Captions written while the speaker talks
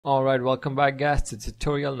Alright, welcome back guys to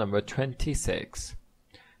tutorial number 26.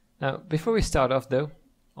 Now before we start off though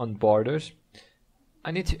on borders, I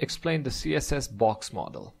need to explain the CSS box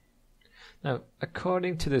model. Now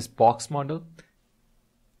according to this box model,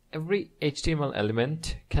 every HTML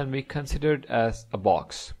element can be considered as a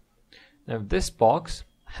box. Now this box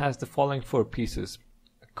has the following four pieces: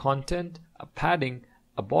 a content, a padding,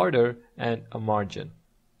 a border, and a margin.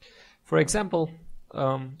 For example,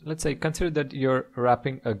 let's say consider that you're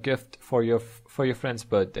wrapping a gift for your friend's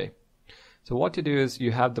birthday. So what you do is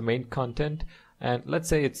you have the main content, and let's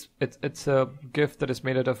say it's a gift that is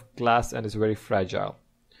made out of glass and is very fragile.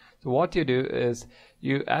 So what you do is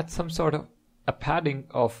you add some sort of a padding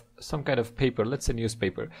of some kind of paper, let's say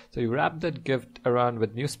newspaper. So you wrap that gift around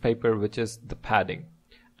with newspaper, which is the padding,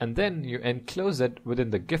 and then you enclose it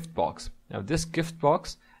within the gift box. Now this gift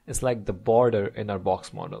box is like the border in our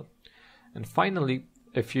box model. And finally,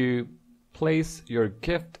 if you place your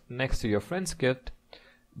gift next to your friend's gift,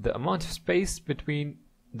 the amount of space between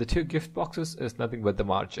the two gift boxes is nothing but the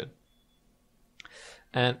margin.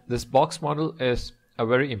 And this box model is a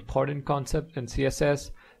very important concept in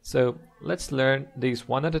CSS. So let's learn these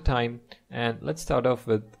one at a time, and let's start off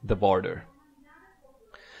with the border.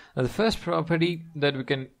 Now the first property that we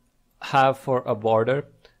can have for a border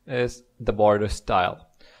is the border style.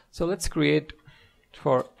 So let's create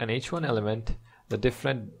for an h1 element the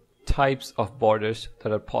different types of borders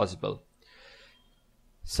that are possible.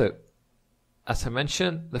 So as I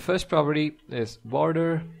mentioned, the first property is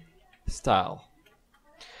border style.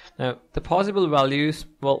 Now the possible values,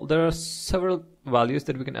 well, there are several values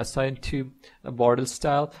that we can assign to a border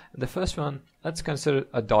style. The first one, let's consider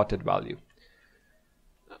a dotted value.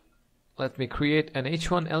 Let me create an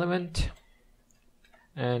h1 element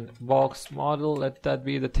and box model, let that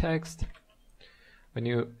be the text. When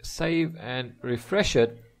you save and refresh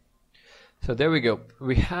it, so there we go,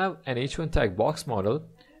 we have an h1 tag box model,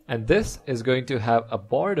 and this is going to have a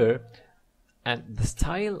border, and the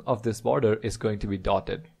style of this border is going to be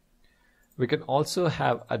dotted. We can also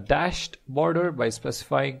have a dashed border by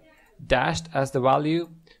specifying dashed as the value.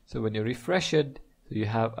 So when you refresh it, you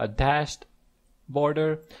have a dashed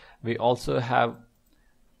border. We also have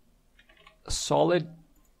a solid.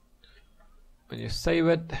 When you save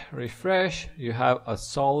it, refresh, you have a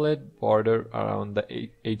solid border around the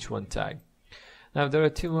h1 tag. Now there are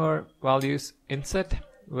two more values: inset,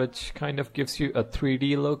 which kind of gives you a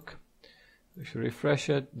 3D look. If you refresh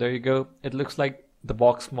it, there you go, it looks like the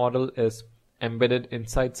box model is embedded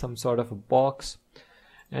inside some sort of a box.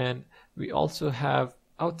 And we also have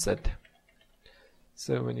outset.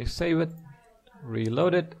 So when you save it,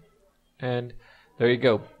 reload it, and there you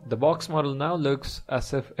go. The box model now looks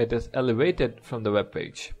as if it is elevated from the web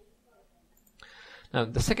page. Now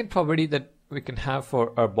the second property that we can have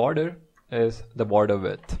for our border is the border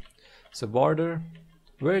width. So border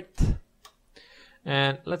width,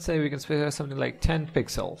 and let's say we can specify something like 10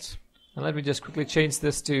 pixels. And let me just quickly change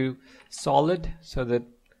this to solid so that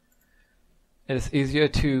it is easier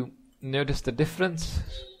to notice the difference.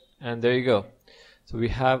 And there you go. So we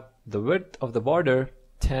have the width of the border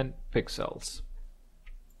 10 pixels.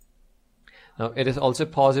 Now it is also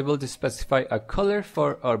possible to specify a color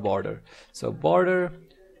for our border. So border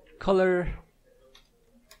color,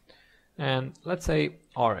 and let's say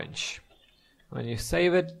orange. When you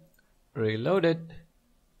save it, reload it,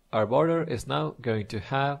 our border is now going to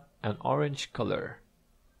have an orange color.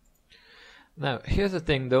 Now here's the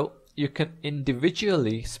thing though, you can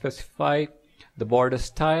individually specify the border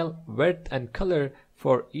style, width, and color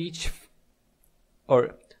for each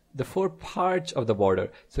or the four parts of the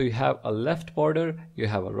border. So you have a left border, you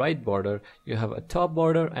have a right border, you have a top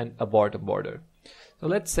border, and a bottom border. So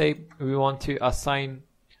let's say we want to assign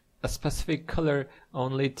a specific color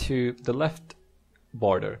only to the left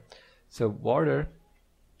border. So border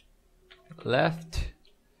left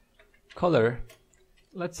color,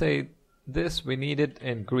 let's say this we need it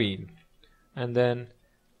in green, and then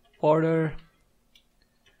border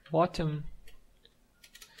bottom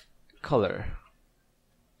color,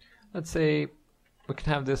 let's say we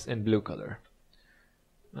can have this in blue color.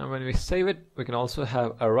 Now when we save it, we can also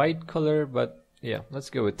have a right color, but yeah, let's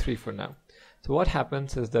go with 3 for now. So what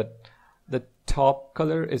happens is that the top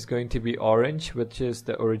color is going to be orange, which is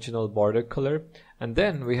the original border color, and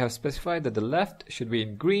then we have specified that the left should be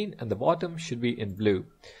in green and the bottom should be in blue.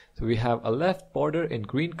 So we have a left border in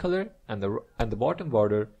green color and the bottom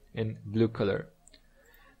border in blue color.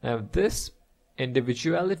 Now this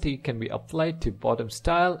individuality can be applied to bottom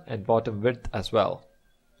style and bottom width as well.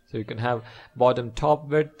 So you can have bottom top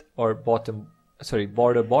width or border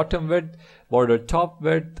bottom width, border top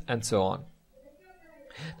width, and so on.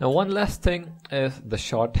 Now one last thing is the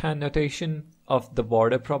shorthand notation of the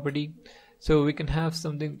border property. So we can have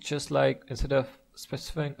something just like, instead of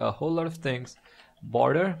specifying a whole lot of things,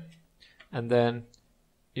 border, and then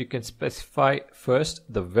you can specify first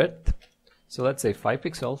the width, so let's say 5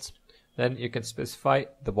 pixels. Then you can specify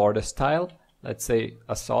the border style, let's say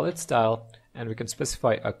a solid style, and we can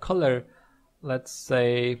specify a color, let's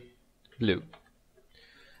say blue.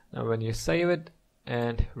 Now when you save it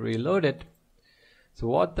and reload it, so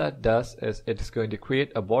what that does is it is going to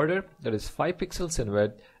create a border that is 5 pixels in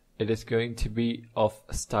width. It is going to be of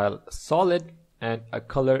style solid and a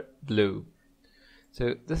color blue.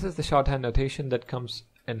 So this is the shorthand notation that comes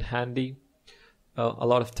in handy a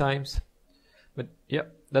lot of times. But yeah,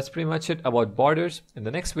 that's pretty much it about borders. In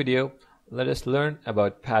the next video, let us learn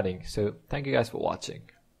about padding. So thank you guys for watching.